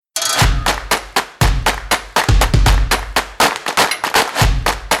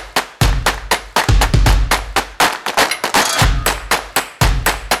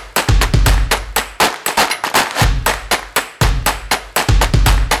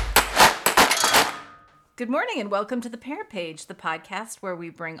Good morning and welcome to the Parent Page, the podcast where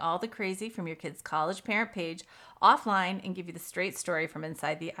we bring all the crazy from your kid's college parent page offline and give you the straight story from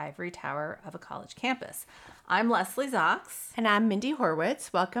inside the ivory tower of a college campus. I'm Leslie Zox. And I'm Mindy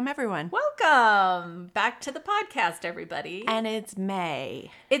Horwitz. Welcome, everyone. Welcome back to the podcast, everybody. And it's May.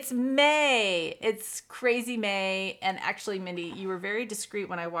 It's May. It's crazy May. And actually, Mindy, you were very discreet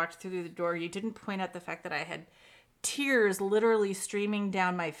when I walked through the door. You didn't point out the fact that I had tears literally streaming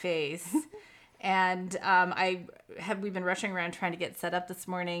down my face. And we've been rushing around trying to get set up this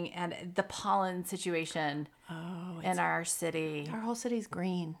morning, and the pollen situation in our city. Our whole city's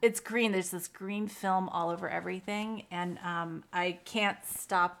green. It's green. There's this green film all over everything, and I can't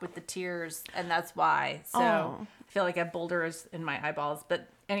stop with the tears, and that's why. So I feel like I have boulders in my eyeballs. But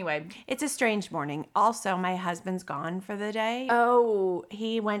anyway. It's a strange morning. Also, my husband's gone for the day. Oh.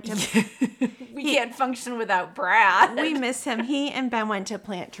 He went to... We can't function without Brad. We miss him. He and Ben went to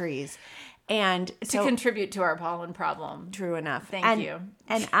plant trees. And to contribute to our pollen problem. True enough. Thank you.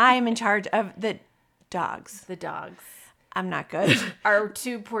 And I'm in charge of the dogs. The dogs. I'm not good. Our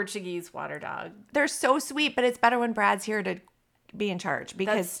two Portuguese water dogs. They're so sweet, but it's better when Brad's here to be in charge.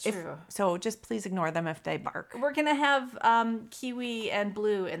 Because that's true. So just please ignore them if they bark. We're going to have Kiwi and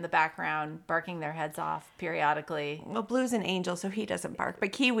Blue in the background barking their heads off periodically. Well, Blue's an angel, so he doesn't bark.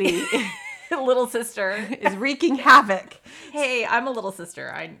 But Kiwi... little sister is wreaking havoc. Hey, I'm a little sister.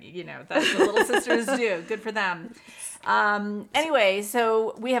 That's what little sisters do. Good for them. Anyway,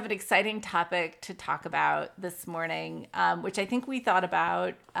 so we have an exciting topic to talk about this morning, which I think we thought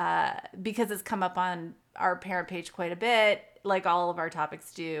about because it's come up on our parent page quite a bit, like all of our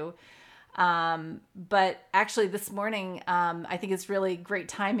topics do. But actually this morning, I think it's really great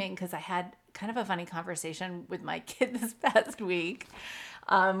timing because I had kind of a funny conversation with my kid this past week.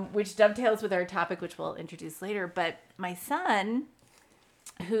 Which dovetails with our topic, which we'll introduce later. But my son,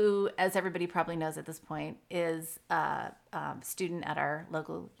 who, as everybody probably knows at this point, is a student at our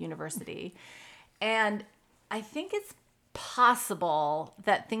local university. And I think it's possible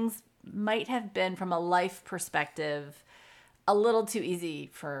that things might have been, from a life perspective, a little too easy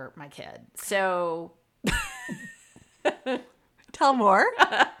for my kid. So... Tell more.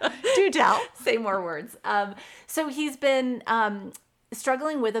 Do tell. Say more words. So he's been...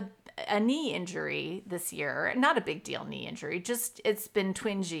 struggling with a knee injury this year. Not a big deal knee injury, just it's been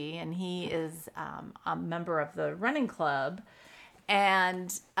twingy, and he is a member of the running club.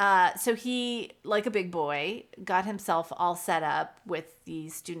 And so he, like a big boy, got himself all set up with the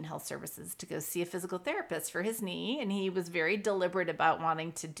student health services to go see a physical therapist for his knee. And he was very deliberate about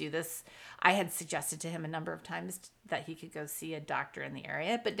wanting to do this. I had suggested to him a number of times that he could go see a doctor in the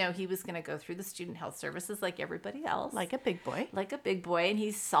area. But no, he was going to go through the student health services like everybody else. Like a big boy. Like a big boy. And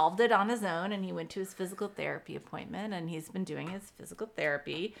he solved it on his own. And he went to his physical therapy appointment. And he's been doing his physical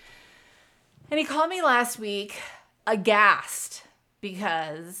therapy. And he called me last week aghast,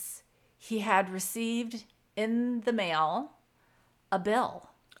 because he had received in the mail a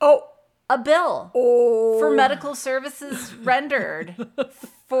bill. A bill for medical services rendered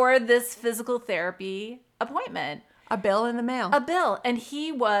for this physical therapy appointment. A bill in the mail. A bill. And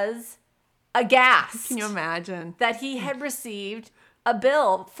he was aghast. Can you imagine? That he had received a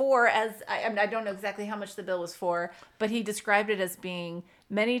bill for, I don't know exactly how much the bill was for, but he described it as being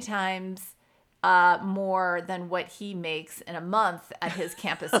many times more than what he makes in a month at his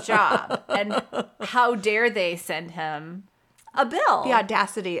campus job. And how dare they send him a bill? The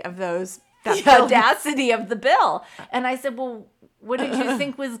audacity of those. Audacity of the bill. And I said, well, what did you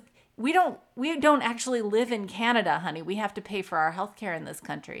think was... We don't actually live in Canada, honey. We have to pay for our health care in this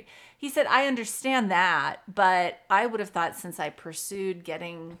country. He said, I understand that, but I would have thought, since I pursued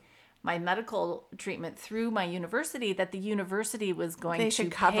getting my medical treatment through my university, that the university was going to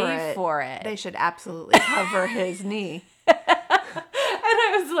pay for it. They should absolutely cover his knee. And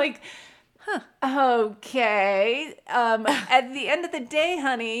I was like, okay. At the end of the day,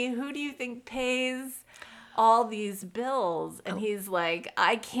 honey, who do you think pays all these bills? And he's like,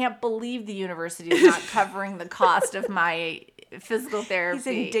 I can't believe the university is not covering the cost of my physical therapy.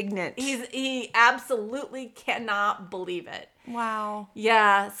 He's indignant. He absolutely cannot believe it. Wow.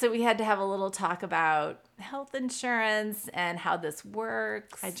 Yeah. So we had to have a little talk about health insurance and how this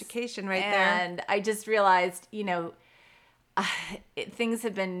works. Education there. And I just realized, things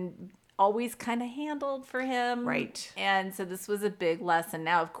have been always kind of handled for him. Right. And so this was a big lesson.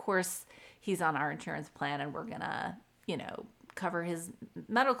 Now, of course, he's on our insurance plan, and we're going to, cover his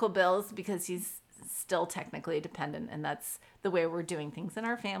medical bills because he's still technically dependent, and that's the way we're doing things in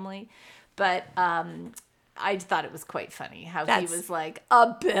our family. But I thought it was quite funny how he was like,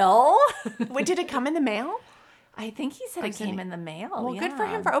 a bill? Wait, did it come in the mail? I think he said it came in the mail. Well, good for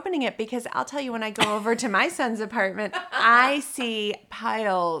him for opening it, because I'll tell you, when I go over to my son's apartment, I see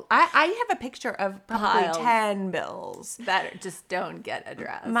piles. I have a picture of probably 10 bills that just don't get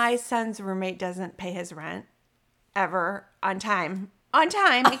addressed. My son's roommate doesn't pay his rent ever on time. On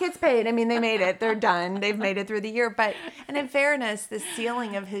time, it gets paid. I mean, they made it. They're done. They've made it through the year. And in fairness, the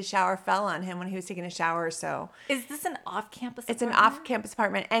ceiling of his shower fell on him when he was taking a shower. So, is this an off-campus apartment? It's an off-campus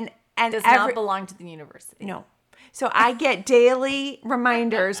apartment. And does not belong to the university. No. So I get daily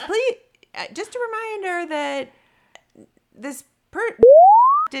reminders. Please, just a reminder that this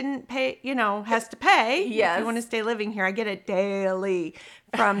didn't pay, has to pay. Yes. If you want to stay living here. I get it daily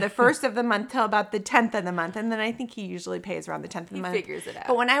from the 1st of the month till about the 10th of the month. And then I think he usually pays around the 10th of the month. He figures it out.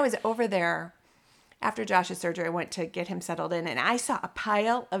 But when I was over there after Josh's surgery, I went to get him settled in, and I saw a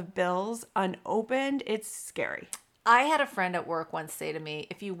pile of bills unopened. It's scary. I had a friend at work once say to me,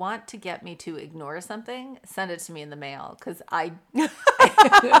 if you want to get me to ignore something, send it to me in the mail. Because and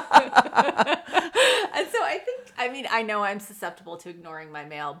so I know I'm susceptible to ignoring my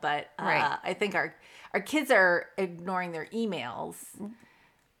mail, but right. I think our kids are ignoring their emails.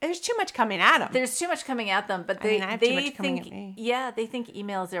 There's too much coming at them. There's too much coming at them, but I have too much coming at me. Yeah, they think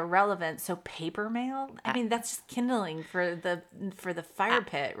email is irrelevant. So paper mail, I mean, that's just kindling for the fire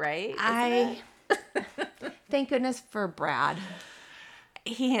pit, right? Thank goodness for Brad.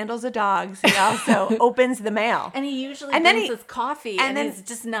 He handles the dogs. He also opens the mail. And he usually brings us coffee, and he's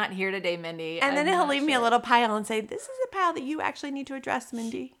just not here today, Mindy. And then he'll leave me a little pile and say, this is a pile that you actually need to address,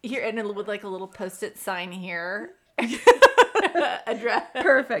 Mindy. Here, and with like a little Post-it sign here. Address.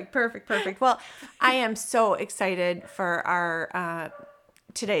 Perfect. Well, I am so excited for our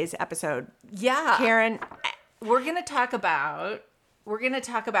today's episode. Yeah. Karen, we're going to talk about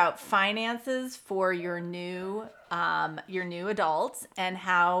finances for your new adults, and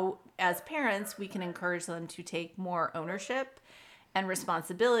how, as parents, we can encourage them to take more ownership and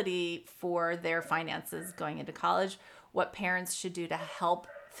responsibility for their finances going into college. What parents should do to help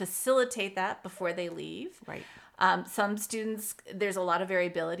facilitate that before they leave. Right. Some students, there's a lot of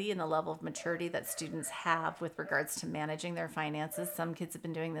variability in the level of maturity that students have with regards to managing their finances. Some kids have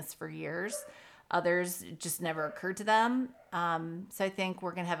been doing this for years. Others just never occurred to them. So I think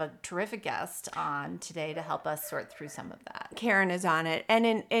we're going to have a terrific guest on today to help us sort through some of that. Karen is on it.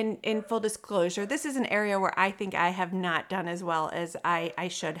 And in full disclosure, this is an area where I think I have not done as well as I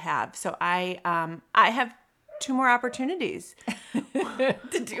should have. So I have 2 more opportunities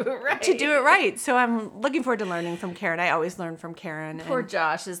to do it right. So I'm looking forward to learning from Karen. I always learn from Karen. Poor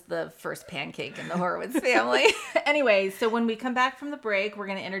Josh is the first pancake in the Horowitz family. Anyway, so when we come back from the break, we're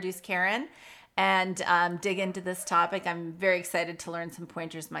going to introduce Karen and dig into this topic. I'm very excited to learn some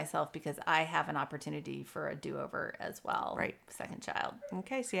pointers myself, because I have an opportunity for a do-over as well. Right. Second child.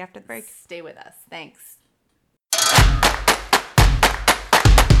 Okay, see you after the break. Stay with us. Thanks.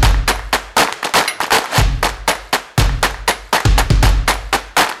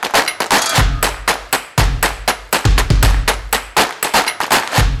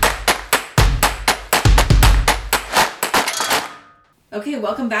 Okay,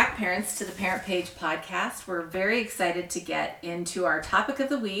 welcome back, parents, to the Parent Page podcast. We're very excited to get into our topic of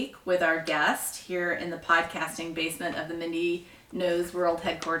the week with our guest here in the podcasting basement of the Mindy Knows World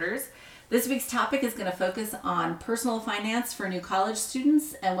headquarters. This week's topic is going to focus on personal finance for new college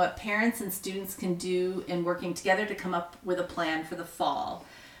students and what parents and students can do in working together to come up with a plan for the fall.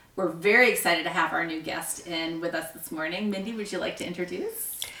 We're very excited to have our new guest in with us this morning. Mindy, would you like to introduce?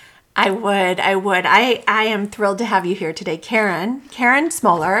 I would. I am thrilled to have you here today, Karen. Karen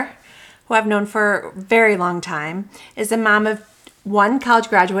Smoller, who I've known for a very long time, is a mom of 1 college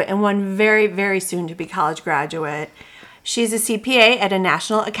graduate and 1 very, very soon to be college graduate. She's a CPA at a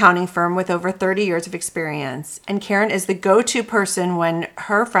national accounting firm with over 30 years of experience. And Karen is the go-to person when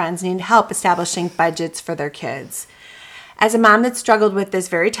her friends need help establishing budgets for their kids. As a mom that struggled with this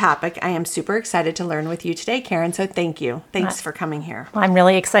very topic, I am super excited to learn with you today, Karen. So thank you. Thanks for coming here. Well, I'm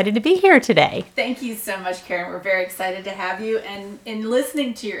really excited to be here today. Thank you so much, Karen. We're very excited to have you. And in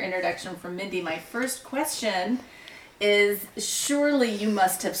listening to your introduction from Mindy, my first question is, surely you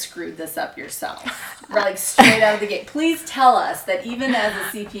must have screwed this up yourself, like straight out of the gate. Please tell us that even as a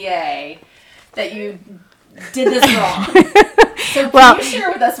CPA, that you did this wrong. So can you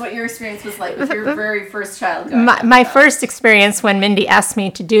share with us what your experience was like with your very first child? My first experience when Mindy asked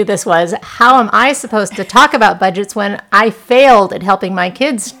me to do this was, how am I supposed to talk about budgets when I failed at helping my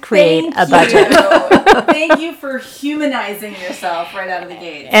kids create a budget? Thank you for humanizing yourself right out of the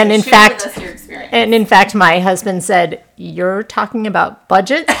gate. And in fact, my husband said, you're talking about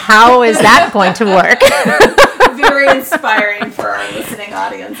budgets? How is that going to work? Very inspiring for our listening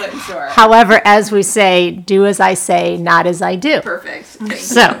audience, I'm sure. However, as we say, do as I say, not as I do. Perfect. Thank you.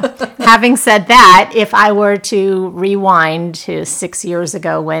 So, having said that, if I were to rewind to 6 years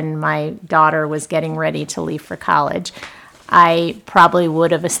ago when my daughter was getting ready to leave for college, I probably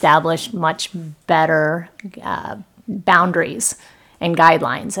would have established much better boundaries and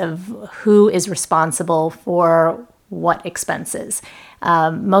guidelines of who is responsible for what expenses.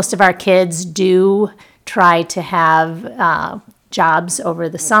 Most of our kids do try to have jobs over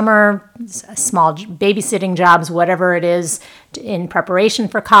the summer, small babysitting jobs, whatever it is, in preparation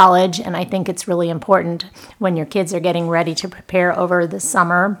for college. And I think it's really important when your kids are getting ready to prepare over the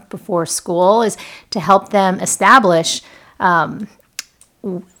summer before school is to help them establish a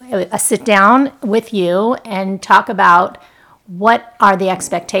sit down with you and talk about what are the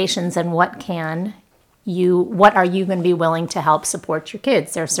expectations and what are you going to be willing to help support your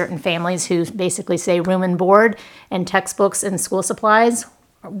kids. There are certain families who basically say room and board and textbooks and school supplies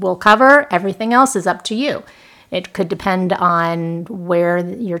will cover. Everything else is up to you. It could depend on where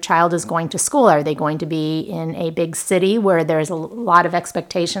your child is going to school. Are they going to be in a big city where there's a lot of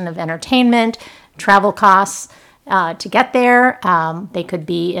expectation of entertainment, travel costs to get there? They could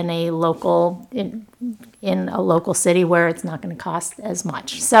be in a local city where it's not going to cost as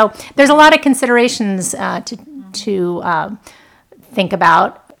much. So there's a lot of considerations to think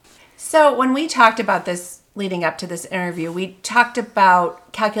about. So when we talked about this leading up to this interview, we talked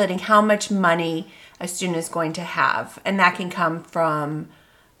about calculating how much money a student is going to have, and that can come from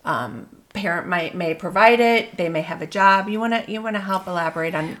parent may provide it. They may have a job. You want to help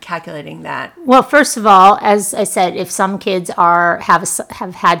elaborate on calculating that? Well, first of all, as I said, if some kids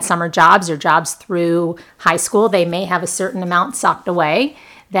have had summer jobs or jobs through high school, they may have a certain amount socked away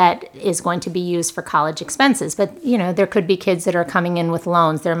that is going to be used for college expenses. But there could be kids that are coming in with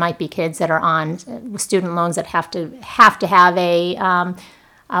loans. There might be kids that are on student loans that have to have a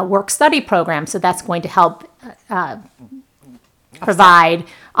work study program. So that's going to help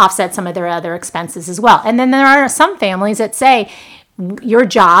offset some of their other expenses as well. And then there are some families that say your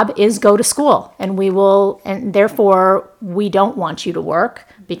job is go to school, and therefore we don't want you to work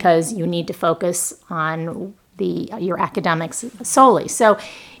because you need to focus on your academics solely. So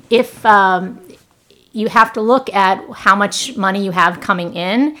if you have to look at how much money you have coming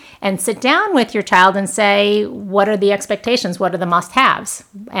in and sit down with your child and say, what are the expectations? What are the must-haves?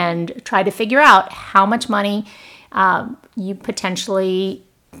 And try to figure out how much money you potentially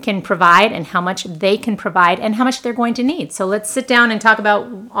can provide and how much they can provide and how much they're going to need. So let's sit down and talk about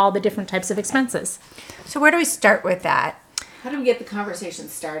all the different types of expenses. So where do we start with that? How do we get the conversation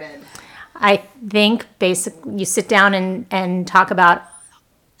started? I think basically you sit down and talk about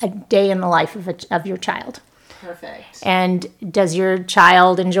a day in the life of your child. Perfect. And does your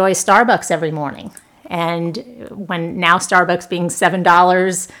child enjoy Starbucks every morning? And when now Starbucks being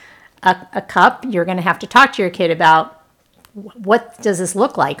 $7 a cup, you're going to have to talk to your kid about what does this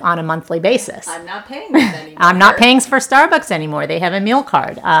look like on a monthly basis. I'm not paying that anymore. I'm not paying for Starbucks anymore. They have a meal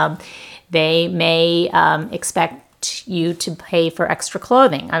card. They may expect you to pay for extra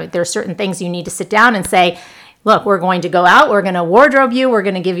clothing. There are certain things you need to sit down and say, look, we're going to go out, we're going to wardrobe you, we're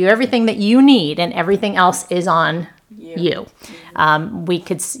going to give you everything that you need, and everything else is on you.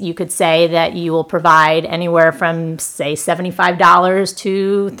 You could say that you will provide anywhere from, say, $75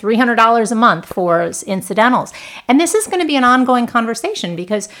 to $300 a month for incidentals. And this is going to be an ongoing conversation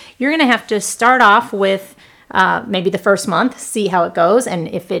because you're going to have to start off with maybe the first month, see how it goes. And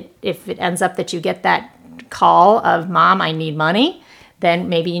if it ends up that you get that call of, Mom, I need money, then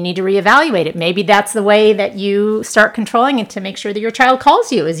maybe you need to reevaluate it. Maybe that's the way that you start controlling it to make sure that your child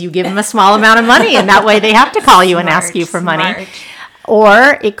calls you, is you give them a small amount of money, and that way they have to call you and ask you for money.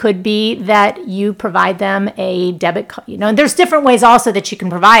 Or it could be that you provide them a debit card. And there's different ways also that you can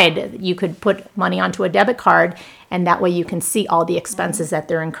provide. You could put money onto a debit card, and that way you can see all the expenses that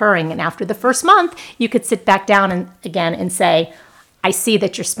they're incurring. And after the first month, you could sit back down and say, I see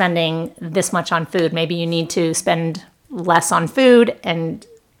that you're spending this much on food. Maybe you need to spend less on food and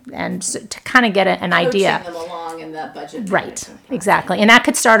to kind of get an idea. Coaching them along in that budget. Right, exactly. And that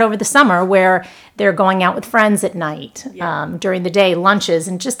could start over the summer where they're going out with friends at night, during the day, lunches,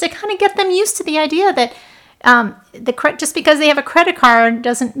 and just to kind of get them used to the idea that just because they have a credit card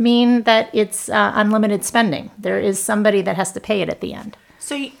doesn't mean that it's unlimited spending. There is somebody that has to pay it at the end.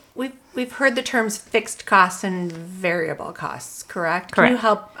 So we've heard the terms fixed costs and variable costs, correct? Correct. Can you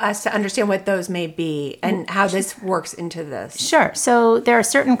help us to understand what those may be and how this works into this? Sure. So there are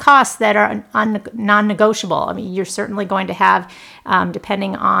certain costs that are non-negotiable. I mean, you're certainly going to have,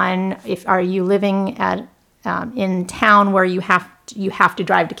 depending on are you living at in town where you have to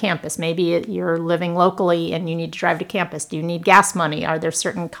drive to campus. Maybe you're living locally and you need to drive to campus. Do you need gas money? Are there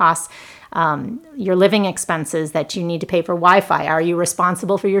certain costs, your living expenses that you need to pay for Wi-Fi? Are you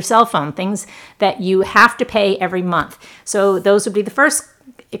responsible for your cell phone? Things that you have to pay every month. So those would be the first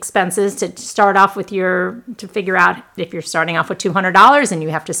expenses to start off with to figure out if you're starting off with $200 and you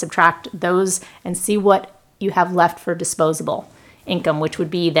have to subtract those and see what you have left for disposable income, which would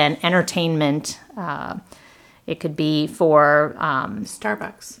be then entertainment. It could be for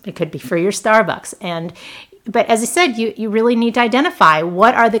Starbucks. It could be for your Starbucks. But as I said, you really need to identify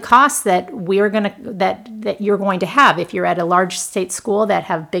what are the costs that that you're going to have if you're at a large state school that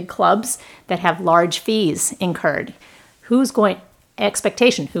have big clubs that have large fees incurred. Who's going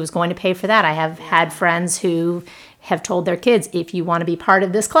to pay for that? I have had friends who have told their kids, if you want to be part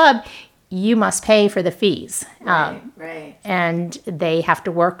of this club, you must pay for the fees. Right. And they have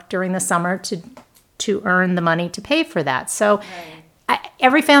to work during the summer to earn the money to pay for that. So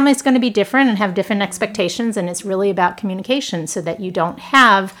every family is going to be different and have different expectations, and it's really about communication so that you don't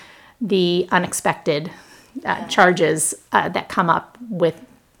have the unexpected charges that come up with.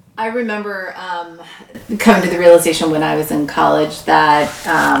 I remember coming to the realization when I was in college that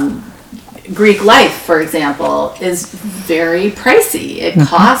Greek life, for example, is very pricey. It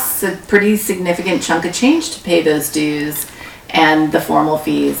costs a pretty significant chunk of change to pay those dues and the formal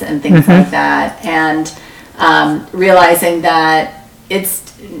fees and things like that. And realizing that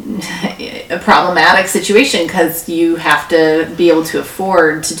it's a problematic situation because you have to be able to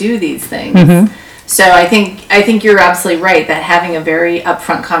afford to do these things. So I think you're absolutely right that having a very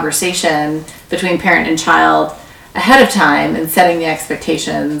upfront conversation between parent and child ahead of time and setting the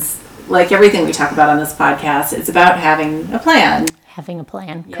expectations, like everything we talk about on this podcast, it's about having a plan.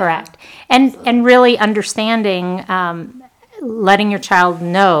 Correct. And really understanding, letting your child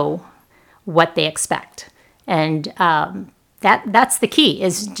know what they expect. And that's the key,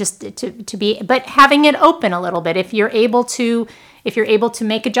 is just to be, but having it open a little bit. If you're able to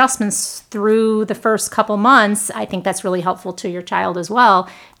make adjustments through the first couple months, I think that's really helpful to your child as well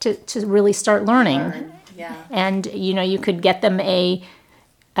to really start learning. Yeah. And you could get them a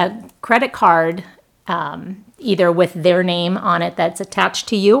credit card, either with their name on it that's attached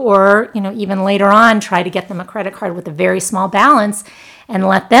to you, or even later on try to get them a credit card with a very small balance and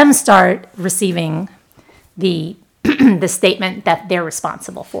let them start receiving the the statement that they're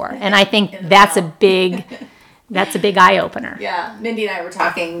responsible for. And I think that's a big eye opener. Yeah, Mindy and I were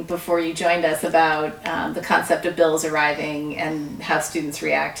talking before you joined us about the concept of bills arriving and how students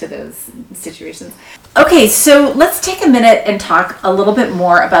react to those situations. Okay, so let's take a minute and talk a little bit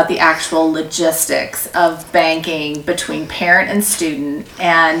more about the actual logistics of banking between parent and student.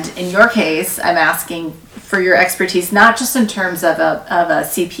 And in your case, I'm asking for your expertise, not just in terms of a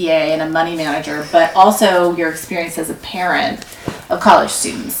CPA and a money manager, but also your experience as a parent of college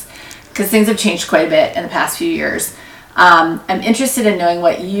students, because things have changed quite a bit in the past few years. I'm interested in knowing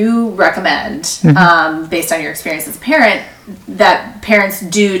what you recommend, based on your experience as a parent, that parents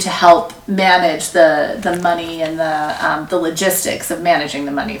do to help manage the money and the logistics of managing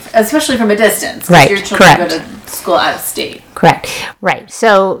the money, especially from a distance. Right, your children correct. go to school out of state. Correct. Right.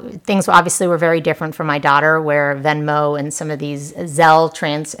 So things obviously were very different for my daughter, where Venmo and some of these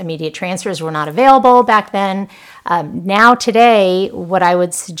Zelle immediate transfers were not available back then. Now today, what I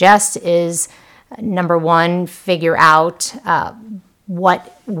would suggest is, number one, figure out what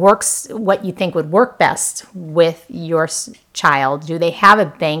you think would work best with your child. Do they have a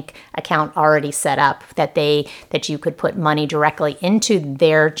bank account already set up that you could put money directly into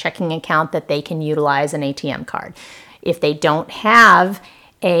their checking account that they can utilize an ATM card? If they don't have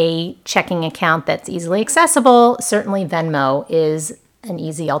a checking account that's easily accessible, certainly Venmo is an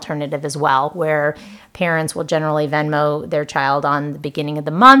easy alternative as well, where parents will generally Venmo their child on the beginning of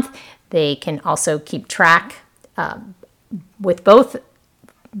the month. They can also keep track with both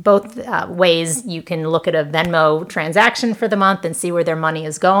ways. You can look at a Venmo transaction for the month and see where their money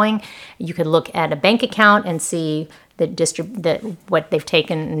is going. You could look at a bank account and see what they've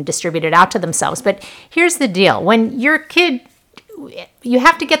taken and distributed out to themselves. But here's the deal. When your kid, you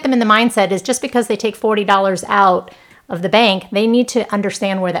have to get them in the mindset is just because they take $40 out of the bank, they need to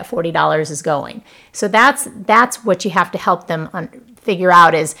understand where that $40 is going. So that's what you have to help them figure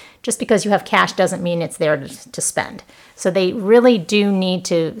out, is just because you have cash doesn't mean it's there to spend. So they really do need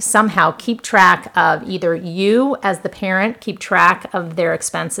to somehow keep track of, either you as the parent keep track of their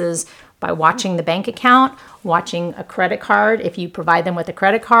expenses by watching the bank account, watching a credit card if you provide them with a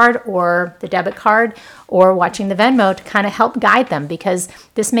credit card or the debit card, or watching the Venmo to kind of help guide them, because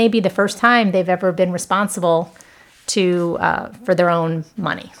this may be the first time they've ever been responsible to for their own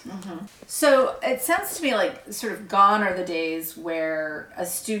money. So it sounds to me like sort of gone are the days where a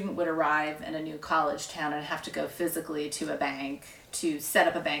student would arrive in a new college town and have to go physically to a bank to set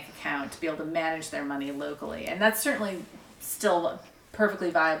up a bank account to be able to manage their money locally. And that's certainly still a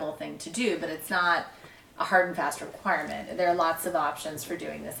perfectly viable thing to do, but it's not a hard and fast requirement. There are lots of options for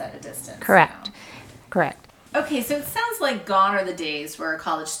doing this at a distance. Correct. now. Correct. Okay, so it sounds like gone are the days where a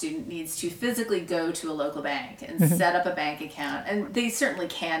college student needs to physically go to a local bank and set up a bank account. And they certainly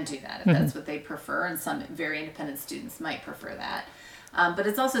can do that if that's what they prefer, and some very independent students might prefer that. But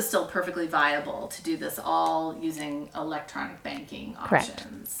it's also still perfectly viable to do this all using electronic banking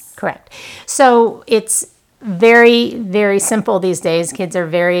options. Correct. So it's very, very simple these days. Kids are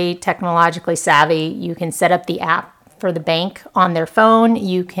very technologically savvy. You can set up the app for the bank on their phone.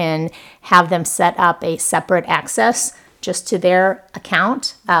 You can have them set up a separate access just to their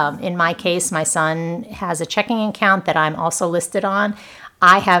account. In my case, my son has a checking account that I'm also listed on.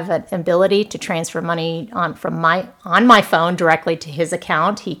 I have an ability to transfer money on my phone directly to his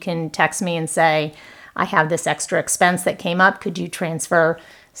account. He can text me and say, I have this extra expense that came up. Could you transfer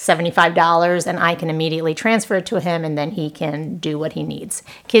 $75? And I can immediately transfer it to him, and then he can do what he needs.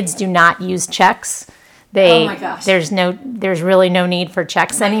 Kids do not use checks. Oh my gosh. There's really no need for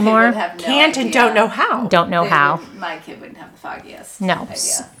checks My kid anymore. would have no Can't and idea. don't know how. Don't know how. My kid wouldn't have the foggiest No,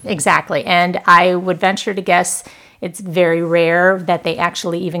 idea. exactly. And I would venture to guess it's very rare that they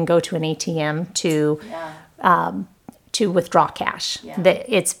actually even go to an ATM to withdraw cash.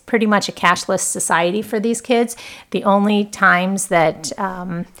 It's pretty much a cashless society for these kids. The only times that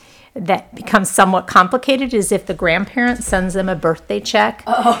that becomes somewhat complicated is if the grandparent sends them a birthday check.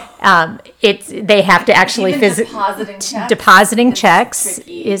 They have to actually Even depositing checks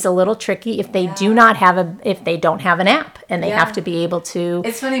tricky. is a little tricky if they do not have if they don't have an app, and they have to be able to.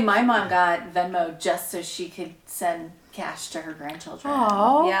 It's funny, my mom got Venmo just so she could send cash to her grandchildren.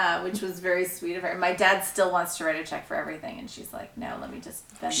 Aw. Yeah, which was very sweet of her. My dad still wants to write a check for everything, and she's like, no, let me just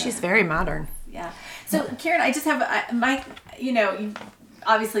Venmo. She's very modern. Yeah. So, Karen, I just have you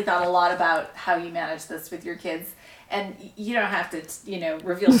obviously thought a lot about how you manage this with your kids, and you don't have to,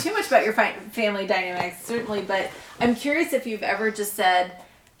 reveal too much about your family dynamics, certainly, but I'm curious if you've ever just said,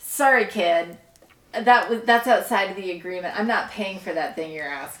 sorry, kid, that's outside of the agreement. I'm not paying for that thing you're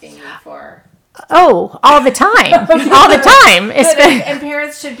asking me for. Oh, all the time. All the time. And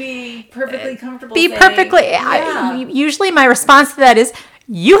parents should be perfectly comfortable Usually my response to that is,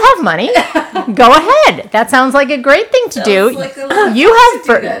 you have money. Go ahead. That sounds like a great thing to do. Like You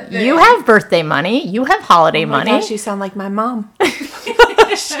have birthday money. You have holiday money. Gosh, you sound like my mom. My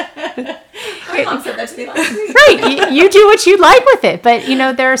mom said that to me last week. Right. You do what you like with it. But,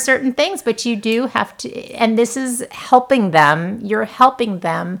 there are certain things, but you do have to, and this is helping them. You're helping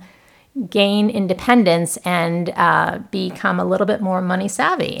them gain independence and become a little bit more money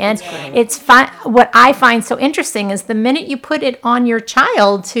savvy. And it's fun. What I find so interesting is the minute you put it on your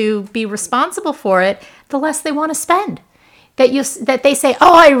child to be responsible for it, the less they want to spend. That they say,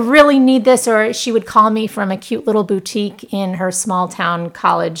 oh, I really need this. Or she would call me from a cute little boutique in her small town,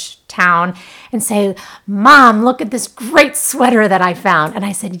 college town, and say, Mom, look at this great sweater that I found. And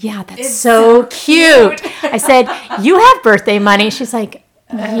I said, yeah, that's so cute. I said, you have birthday money. She's like,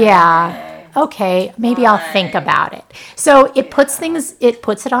 yeah, okay, maybe I'll think about it. So it puts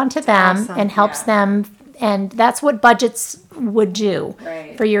it onto them and helps them. And that's what budgets would do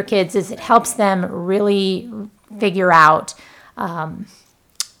for your kids, is it helps them really figure out. And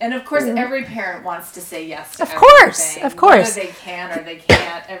of course, every parent wants to say yes to everything. Of course. Whether they can or they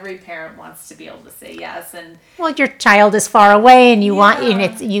can't, every parent wants to be able to say yes. And well, your child is far away, and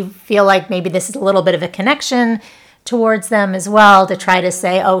you feel like maybe this is a little bit of a connection towards them as well, to try to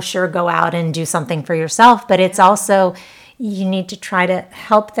say, oh, sure, go out and do something for yourself. But it's also, you need to try to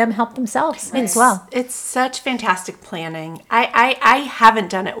help them help themselves as well. It's such fantastic planning. I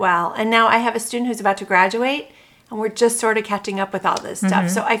haven't done it well. And now I have a student who's about to graduate, and we're just sort of catching up with all this stuff.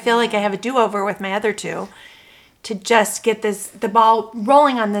 So I feel like I have a do-over with my other two to just get the ball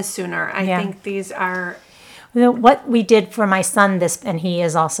rolling on this sooner. I think these are... What we did for my son, and he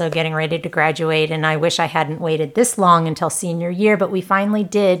is also getting ready to graduate, and I wish I hadn't waited this long until senior year, but we finally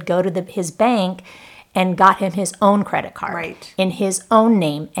did go to his bank and got him his own credit card in his own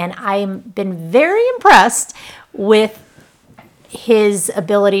name. And I've been very impressed with his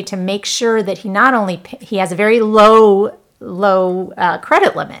ability to make sure that he has a very low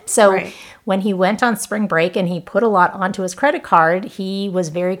credit limit. So when he went on spring break and he put a lot onto his credit card, he was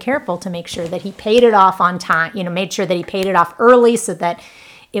very careful to make sure that he paid it off on time, made sure that he paid it off early so that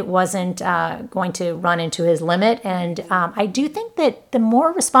it wasn't going to run into his limit. And I do think that the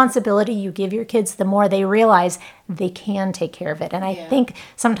more responsibility you give your kids, the more they realize they can take care of it. And I think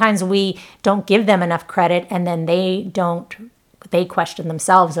sometimes we don't give them enough credit, and then they question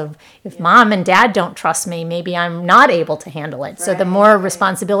themselves of, if mom and dad don't trust me, maybe I'm not able to handle it. So the more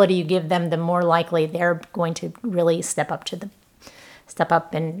responsibility you give them, the more likely they're going to really step up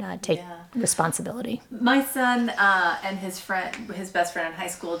and take responsibility. My son and his best friend in high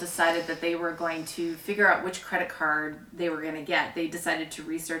school, decided that they were going to figure out which credit card they were going to get. They decided to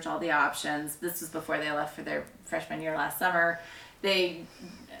research all the options. This was before they left for their freshman year last summer. They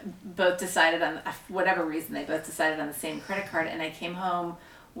both decided on, whatever reason, they both decided on the same credit card. And I came home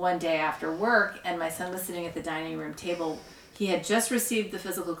one day after work, and my son was sitting at the dining room table. He had just received the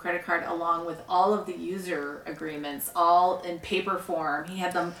physical credit card along with all of the user agreements, all in paper form. He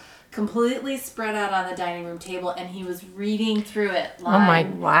had them completely spread out on the dining room table, and he was reading through it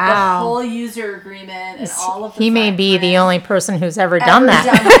live. Wow. The whole user agreement and all of the He may be the only person who's ever done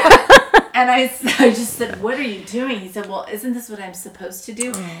that. And I just said, what are you doing? He said, well, isn't this what I'm supposed to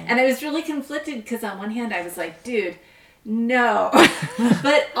do? And I was really conflicted, because on one hand I was like, dude, no.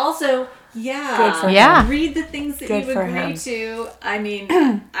 But also, read the things that you've agreed to. I mean,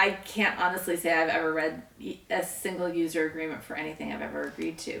 I can't honestly say I've ever read a single user agreement for anything I've ever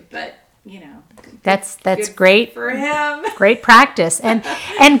agreed to, but that's great for him. Great practice, and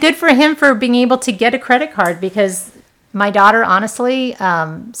good for him for being able to get a credit card, because my daughter, honestly,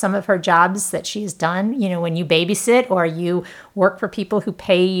 some of her jobs that she's done, when you babysit or you work for people who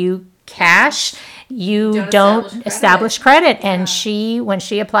pay you cash, you don't establish credit. And when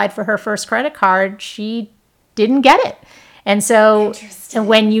she applied for her first credit card, she didn't get it. And so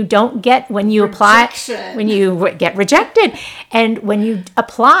when you get rejected, and when you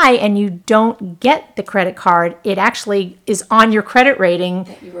apply and you don't get the credit card, it actually is on your credit rating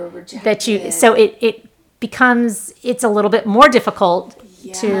that you were rejected. So it becomes, it's a little bit more difficult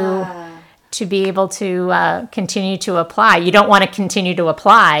to be able to continue to apply. You don't want to continue to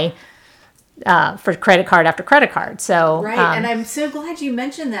apply for credit card after credit card. So and I'm so glad you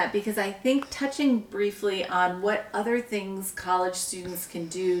mentioned that, because I think touching briefly on what other things college students can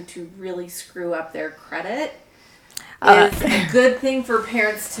do to really screw up their credit is a good thing for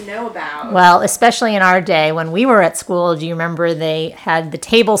parents to know about. Well, especially in our day when we were at school, do you remember they had the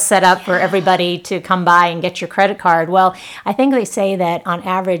table set up for everybody to come by and get your credit card? Well, I think they say that on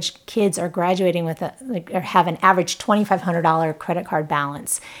average, kids are graduating with or have an average $2,500 credit card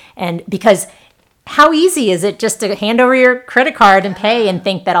balance. And because how easy is it just to hand over your credit card and pay and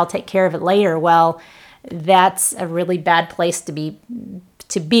think that I'll take care of it later? Well, that's a really bad place to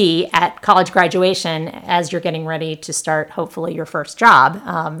be at college graduation, as you're getting ready to start, hopefully, your first job,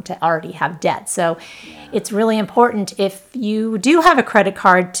 to already have debt. So it's really important, if you do have a credit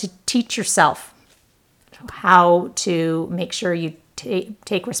card, to teach yourself how to make sure you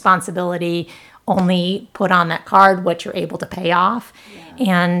take responsibility, only put on that card what you're able to pay off.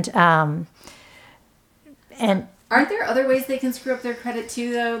 And aren't there other ways they can screw up their credit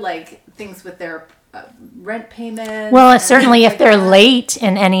too, though? Like things with their rent payments. Well, certainly if they're late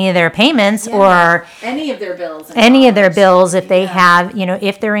in any of their payments or any of their bills, if they have,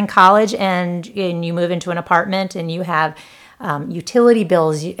 if they're in college and you move into an apartment and you have utility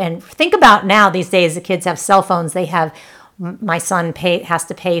bills, and think about now these days, the kids have cell phones. My son has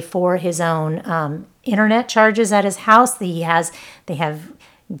to pay for his own internet charges at his house. They have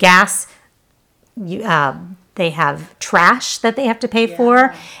gas. They have trash that they have to pay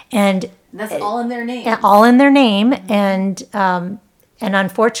for, and that's all in their name. All in their name, and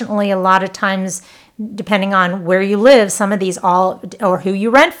unfortunately, a lot of times, depending on where you live, some of these or who you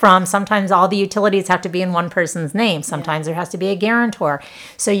rent from, sometimes all the utilities have to be in one person's name. Sometimes there has to be a guarantor.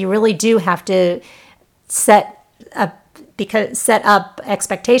 So you really do have to set up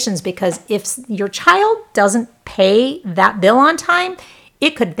expectations, because if your child doesn't pay that bill on time,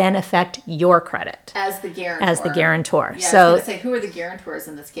 it could then affect your credit as the guarantor. Yeah, So, I was going to say, who are the guarantors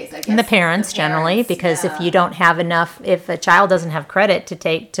in this case? I guess the parents generally, because if you don't have enough, if a child doesn't have credit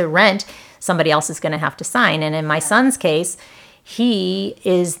to rent, somebody else is going to have to sign. And in my son's case, we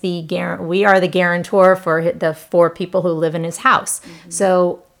are the guarantor for the 4 people who live in his house. Mm-hmm.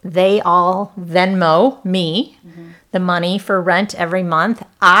 So they all Venmo me the money for rent every month.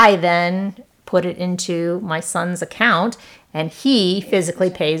 I then put it into my son's account, and he physically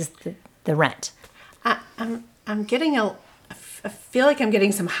pays the rent. I'm getting I feel like I'm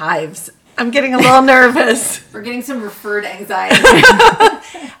getting some hives. I'm getting a little nervous. We're getting some referred anxiety.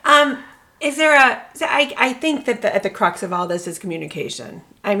 Is there I think that at the crux of all this is communication.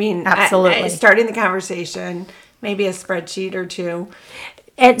 I mean, absolutely. Starting the conversation, maybe a spreadsheet or two.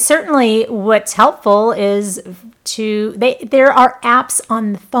 And certainly what's helpful is there are apps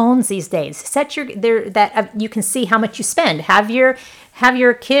on the phones these days. Set your there that you can see how much you spend. Have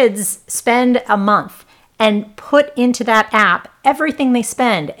your kids spend a month and put into that app everything they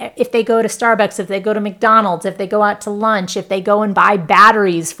spend. If they go to Starbucks, if they go to McDonald's, if they go out to lunch, if they go and buy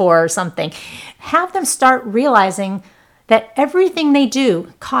batteries for something, have them start realizing that everything they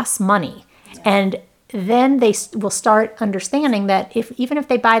do costs money. And then they will start understanding that even if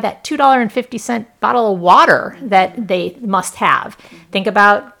they buy that $2.50 bottle of water that they must have, think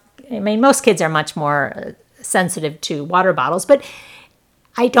about, most kids are much more sensitive to water bottles, but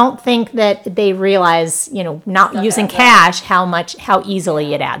I don't think that they realize, not using cash, how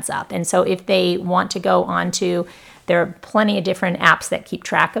easily it adds up. And so if they want to go onto, there are plenty of different apps that keep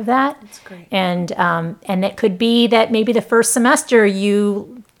track of that. That's great. And it could be that maybe the first semester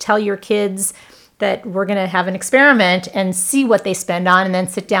you tell your kids that we're going to have an experiment and see what they spend on, and then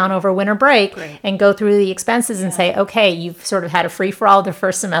sit down over winter break and go through the expenses and say, okay, you've sort of had a free-for-all the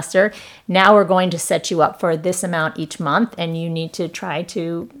first semester. Now we're going to set you up for this amount each month, and you need to try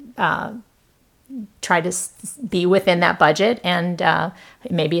to be within that budget. And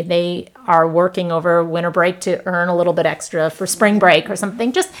maybe they are working over winter break to earn a little bit extra for spring break or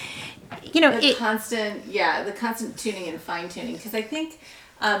something. Just, the constant tuning and fine-tuning. Because I think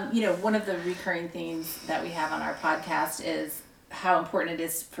one of the recurring themes that we have on our podcast is how important it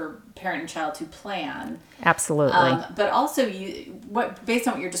is for parent and child to plan. Absolutely. But also, based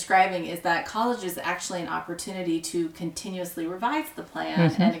on what you're describing, is that college is actually an opportunity to continuously revise the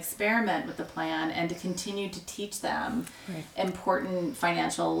plan and experiment with the plan, and to continue to teach them important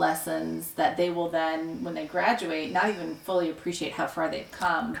financial lessons that they will then, when they graduate, not even fully appreciate how far they've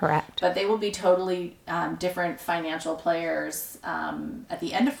come. Correct. But they will be totally different financial players at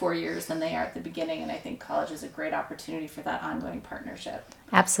the end of 4 years than they are at the beginning. And I think college is a great opportunity for that ongoing partnership.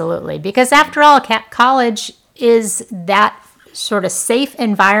 Absolutely. Because after all, college is that sort of safe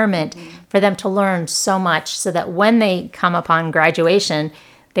environment for them to learn so much, so that when they come upon graduation,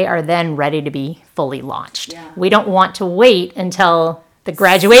 they are then ready to be fully launched. Yeah. We don't want to wait until the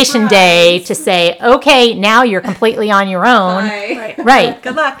graduation day to say, okay, now you're completely on your own. Right.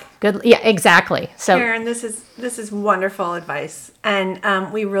 Good luck. Good. Yeah, exactly. So Karen, this is wonderful advice,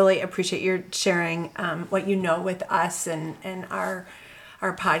 and we really appreciate your sharing what you know with us and our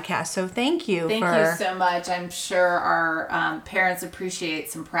podcast. So thank you. Thank you so much. I'm sure our parents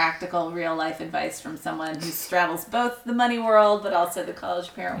appreciate some practical, real life advice from someone who straddles both the money world but also the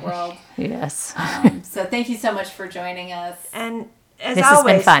college parent world. Yes. So thank you so much for joining us. And as this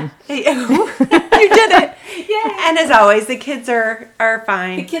always, has been fun. You did it. Yeah. And as always, the kids are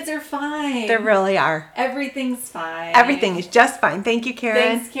fine. The kids are fine. They really are. Everything's fine. Everything is just fine. Thank you,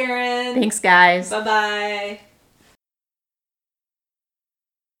 Karen. Thanks, Karen. Thanks, guys. Bye-bye.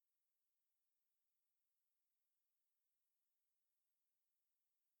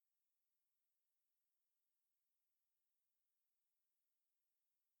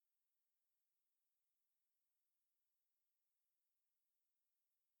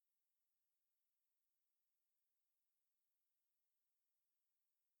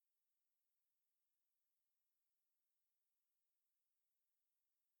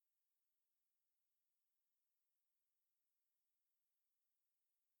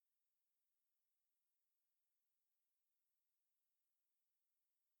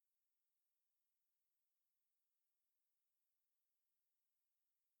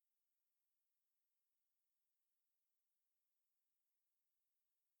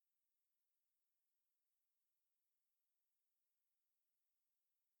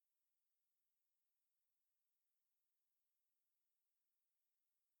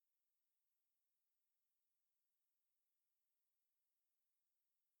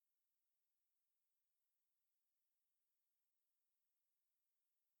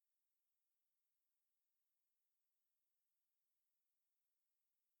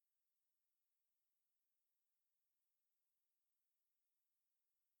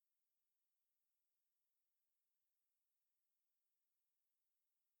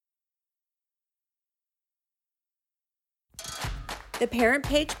 The Parent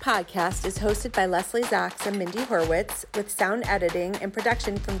Page podcast is hosted by Leslie Zacks and Mindy Horwitz, with sound editing and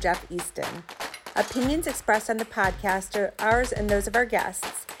production from Jeff Easton. Opinions expressed on the podcast are ours and those of our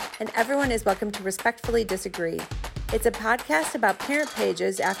guests, and everyone is welcome to respectfully disagree. It's a podcast about parent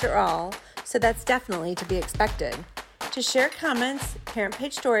pages after all, so that's definitely to be expected. To share comments, parent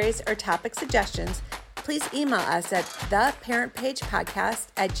page stories, or topic suggestions, please email us at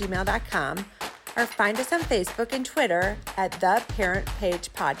theparentpagepodcast@gmail.com, or find us on Facebook and Twitter at The Parent Page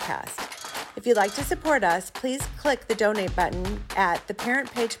Podcast. If you'd like to support us, please click the donate button at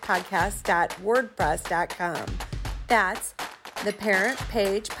theparentpagepodcast.wordpress.com. That's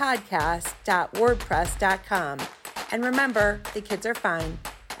theparentpagepodcast.wordpress.com. And remember, the kids are fine.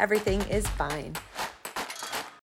 Everything is fine.